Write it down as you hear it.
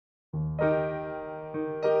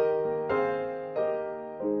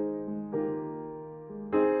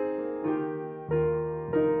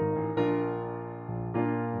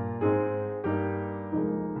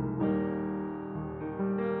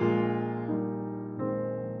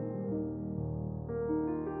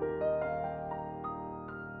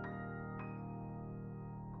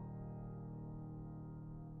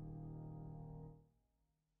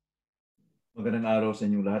Magandang araw sa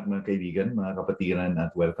inyong lahat mga kaibigan, mga kapatiran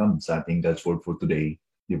at welcome sa ating God's Word for Today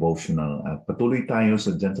devotional. At patuloy tayo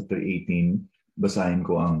sa John chapter 18. Basahin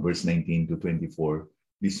ko ang verse 19 to 24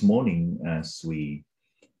 this morning as we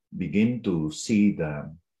begin to see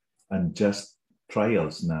the unjust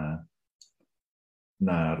trials na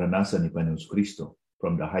naranasan ni Panginoon Kristo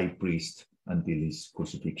from the high priest until his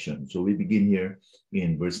crucifixion. So we begin here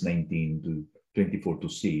in verse 19 to 24 to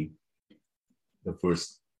see the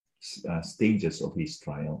first stages of his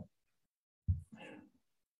trial.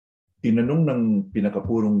 Tinanong ng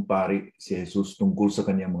pinakapurong pari si Jesus tungkol sa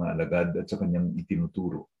kanyang mga alagad at sa kanyang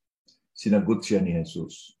itinuturo. Sinagot siya ni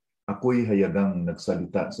Jesus, "Ako'y hayagang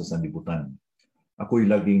nagsalita sa sanlibutan. Ako'y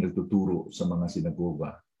laging nagtuturo sa mga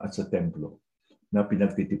sinagoga at sa templo na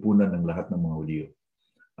pinagtitipunan ng lahat ng mga Hudyo.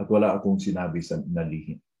 At wala akong sinabi sa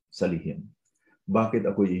lihim. Bakit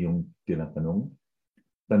ako'y iyong tinatanong?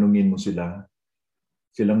 Tanungin mo silang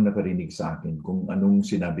nakarinig sa akin kung anong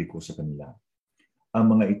sinabi ko sa kanila. Ang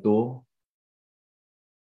mga ito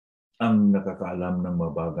ang nakakaalam ng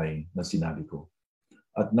mga bagay na sinabi ko.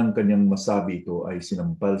 At nang kanyang masabi ito ay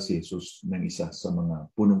sinampal si Jesus ng isa sa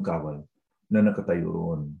mga punong kawal na nakatayo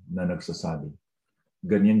roon na nagsasabi,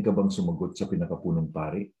 "Ganyan ka bang sumagot sa pinakapunong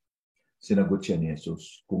pari?" Sinagot siya ni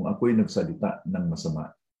Jesus, "Kung ako'y nagsalita ng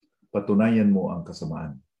masama, patunayan mo ang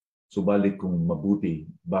kasamaan. Subalit kung mabuti,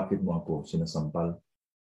 bakit mo ako sinasampal?"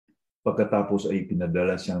 Pagkatapos ay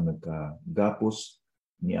pinadala siyang nagkagapos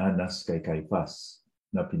ni Anas kay Caiphas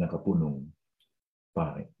na pinakapunong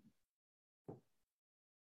pari.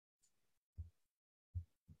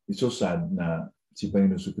 It's so sad na si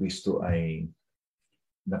Panginoon Kristo ay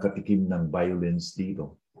nakatikim ng violence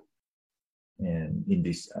dito. And in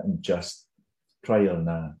this unjust trial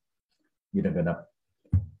na ginaganap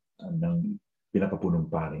ng pinakapunong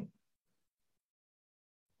pari.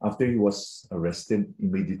 After he was arrested,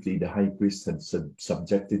 immediately the high priest had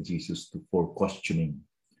subjected Jesus for questioning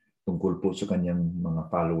tungkol po sa kanyang mga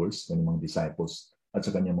followers, kanyang mga disciples, at sa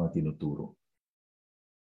kanyang mga tinuturo.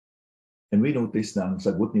 And we notice na ang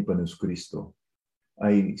sagot ni Panginoon Kristo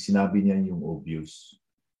ay sinabi niya yung obvious.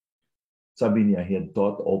 Sabi niya, he had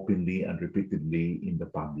taught openly and repeatedly in the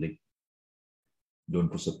public. Doon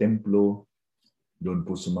po sa templo, doon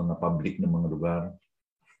po sa mga public na mga lugar.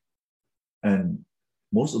 And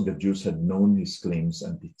most of the Jews had known his claims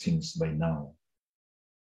and teachings by now.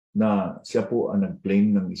 Na siya po ang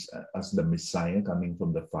nag-claim as the Messiah coming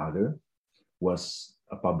from the Father was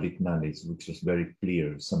a public knowledge which was very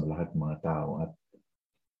clear sa lahat ng mga tao. At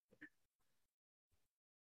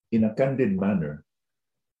in a candid manner,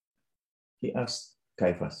 he asked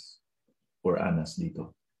Caiphas or Annas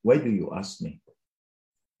dito, "Why do you ask me?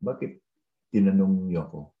 Bakit tinanong niyo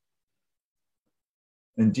ako?"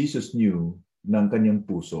 And Jesus knew ng kanyang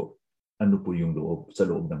puso, ano po yung sa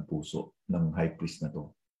loob ng puso ng high priest na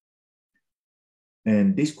to.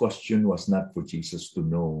 And this question was not for Jesus to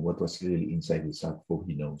know what was really inside his heart, for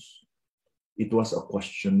he knows. It was a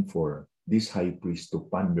question for this high priest to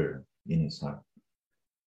ponder in his heart.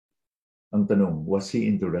 Ang tanong, was he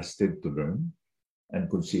interested to learn and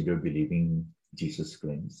consider believing Jesus'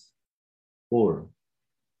 claims? Or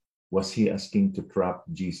was he asking to trap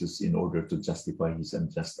Jesus in order to justify his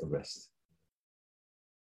unjust arrest?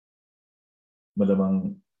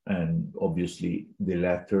 Malamang, and obviously, the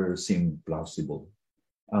latter seemed plausible.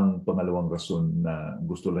 Ang pangalawang rason na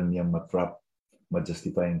gusto lang niyang matrap,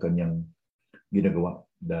 ma-justify ang kanyang ginagawa,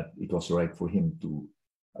 that it was right for him to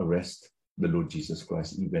arrest the Lord Jesus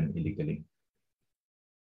Christ even illegally.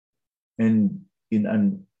 And in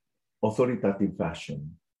an authoritative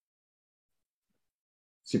fashion,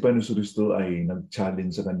 si Panginoon Kristo ay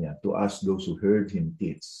nag-challenge sa kanya to ask those who heard him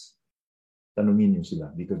teach. Tanungin niyo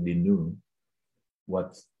sila because they knew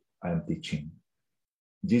what I am teaching.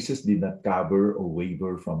 Jesus did not cover or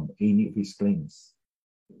waver from any of his claims.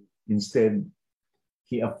 Instead,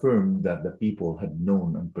 he affirmed that the people had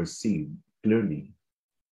known and perceived clearly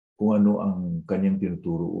kung ano ang kanyang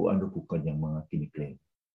tinuturo o ano po kanyang mga kiniklaim.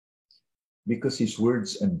 Because his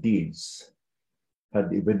words and deeds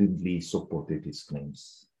had evidently supported his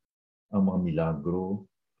claims. Ang mga milagro,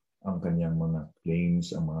 ang kanyang mga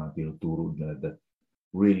claims, ang mga tinuturo na that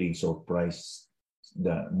really surprised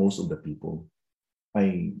most of the people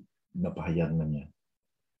ay napahayag na niya.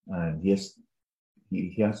 And he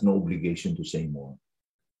has no obligation to say more.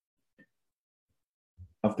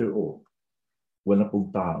 After all, wala pong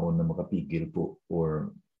tao na makapigil po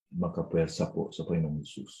or makapwersa po sa Panginoong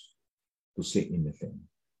Jesus to say anything.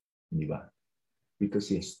 Hindi ba? Because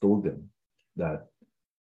he has told them that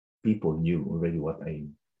people knew already what I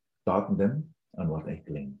taught them and what I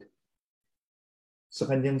claimed. Sa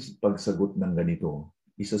kanyang pagsagot ng ganito,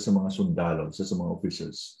 isa sa mga sundalo, isa sa mga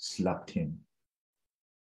officers, slapped him,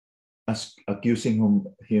 accusing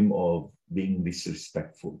him of being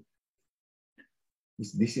disrespectful.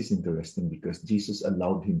 This is interesting because Jesus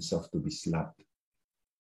allowed himself to be slapped.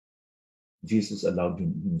 Jesus allowed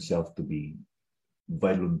himself to be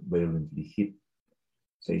violently hit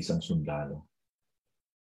sa isang sundalo.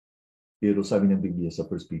 Pero sabi ng Biblia sa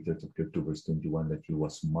 1 Peter chapter 2 verse 21 that he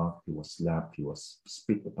was mocked, he was slapped, he was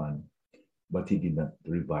spit upon, but he did not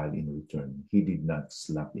revile in return. He did not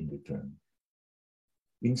slap in return.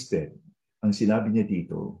 Instead, ang sinabi niya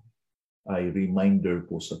dito ay reminder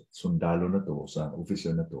po sa sundalo na to, sa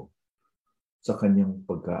officer na to, sa kanyang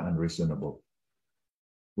pagka-unreasonable.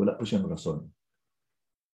 Wala po siyang rason.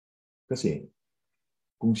 Kasi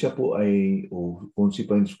kung siya po ay, o kung si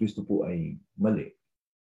Panginoon Kristo po ay mali,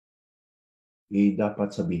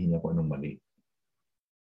 dapat sabihin niya kung anong mali.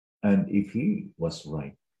 And if he was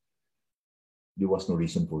right, there was no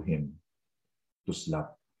reason for him to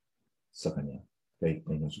slap sa kanya, kay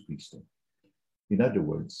Panginoon Kristo. In other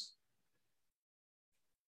words,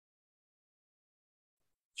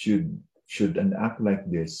 should an act like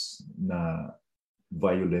this na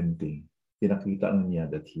violente, pinakita niya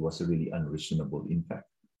that he was really unreasonable. In fact,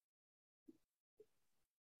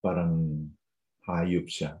 parang hayop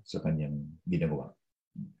siya sa kanyang ginagawa.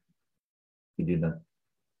 He did not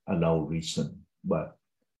allow reason, but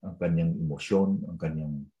ang kanyang emosyon, ang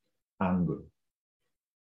kanyang anger.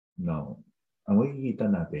 Now, ang makikita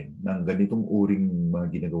natin ng ganitong uring mga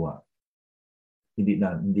ginagawa, hindi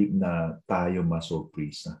na tayo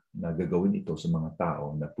masurpresa na gagawin ito sa mga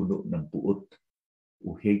tao na puno ng puot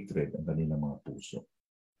o hatred ang kanilang mga puso.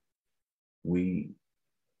 We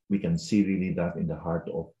can see really that in the heart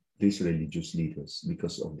of these religious leaders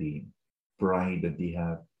because of the pride that they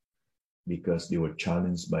have, because they were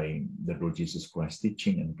challenged by the Lord Jesus Christ's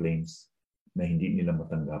teaching and claims na hindi nila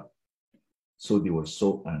matanggap. So they were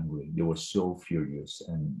so angry, they were so furious,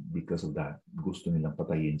 and because of that, gusto nilang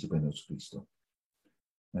patayin si Panginoon Kristo.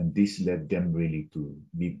 And this led them really to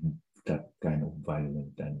be that kind of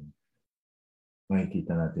violent, and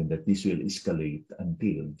makikita natin that this will escalate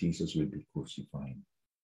until Jesus will be crucified.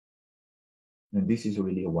 And this is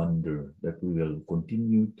really a wonder that we will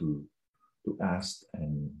continue to ask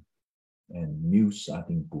and muse sa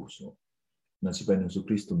ating puso na si Panginoon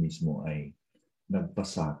Kristo mismo ay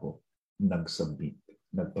nagpasako, nagsabit,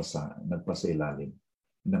 nagpasailalim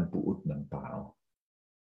ng puot ng tao.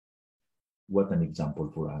 What an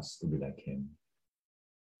example for us to be like him.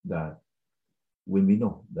 That when we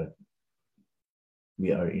know that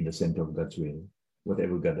we are in the center of God's will,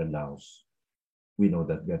 whatever God allows, we know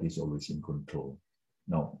that God is always in control.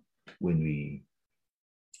 Now, when we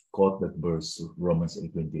quote that verse, Romans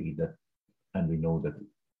 8:28, that, and we know that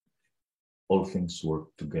all things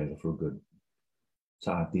work together for good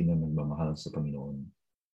sa atin na nagmamahal sa Panginoon.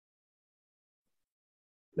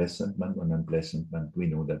 Pleasant man or unpleasant man, we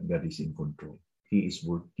know that God is in control. He is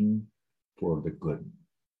working for the good.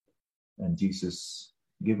 And Jesus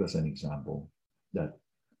gave us an example that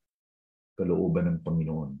kalooban ng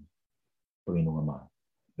Panginoong Ama,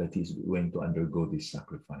 that He's going to undergo this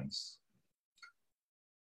sacrifice.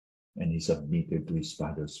 And He submitted to His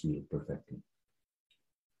Father's will perfectly.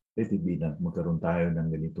 Let it be na magkaroon tayo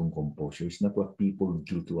ng ganitong composure. It's not what people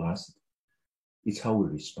do to us. It's how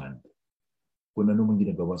we respond. Kung ano man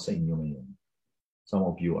ginagawa sa inyo ngayon. Some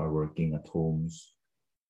of you are working at homes.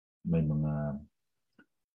 May mga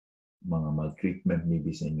maltreatment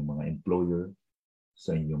maybe sa inyong mga employer,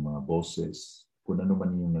 sa inyong mga bosses. Kung ano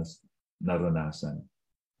man yung naranasan.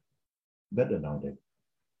 God allowed it.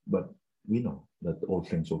 But we know that all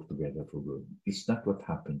things work together for good. It's not what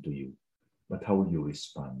happened to you, but how you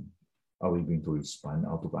respond. Are we going to respond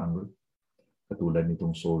out of anger? Katulad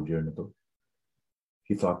nitong soldier na to.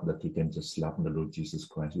 He thought that he can just slap the Lord Jesus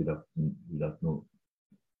Christ with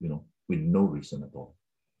no reason at all.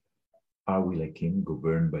 Are we like him,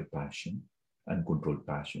 governed by passion, uncontrolled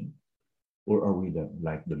passion? Or are we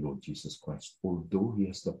like the Lord Jesus Christ? Although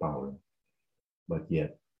He has the power, but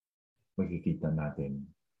yet, makikita natin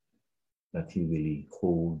that He really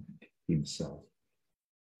hold Himself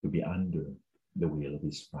to be under the will of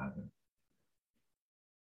His Father.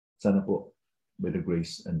 Sana po, by the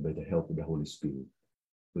grace and by the help of the Holy Spirit,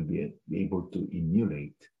 we'll be able to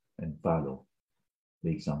emulate and follow the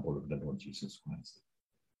example of the Lord Jesus Christ.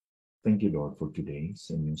 Thank you, Lord, for today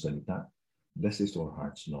sa inyong salita. Bless this to our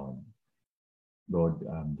hearts, Lord. Lord,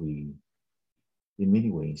 we, in many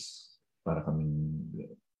ways, para kaming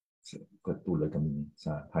katulad kami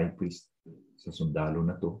sa high priest, sa sundalo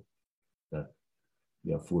na to, that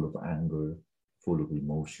we are full of anger, full of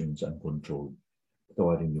emotions, uncontrolled.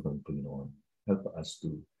 Patawarin niyo kami, Panginoon. Help us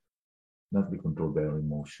to not be controlled by our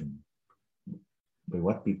emotion, by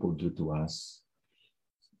what people do to us.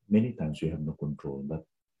 Many times we have no control, but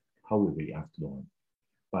how we react, Lord.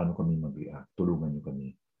 Paano kami mag-react? Tulungan niyo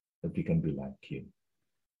kami that we can be like you.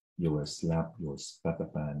 You were slapped, you were spat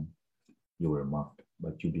upon, you were mocked,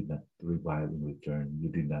 but you did not revile in return. You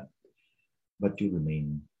did not, but you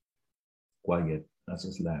remain quiet as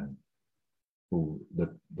a lamb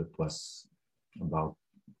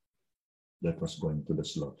that was going to the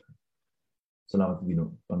slaughter. Salamat,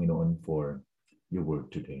 Panginoon, for your word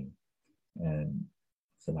today. And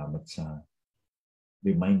salamat sa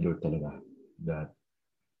reminder talaga that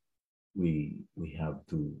we have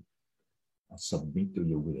to submit to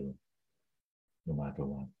your will no matter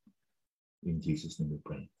what. In Jesus' name we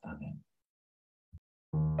pray. Amen.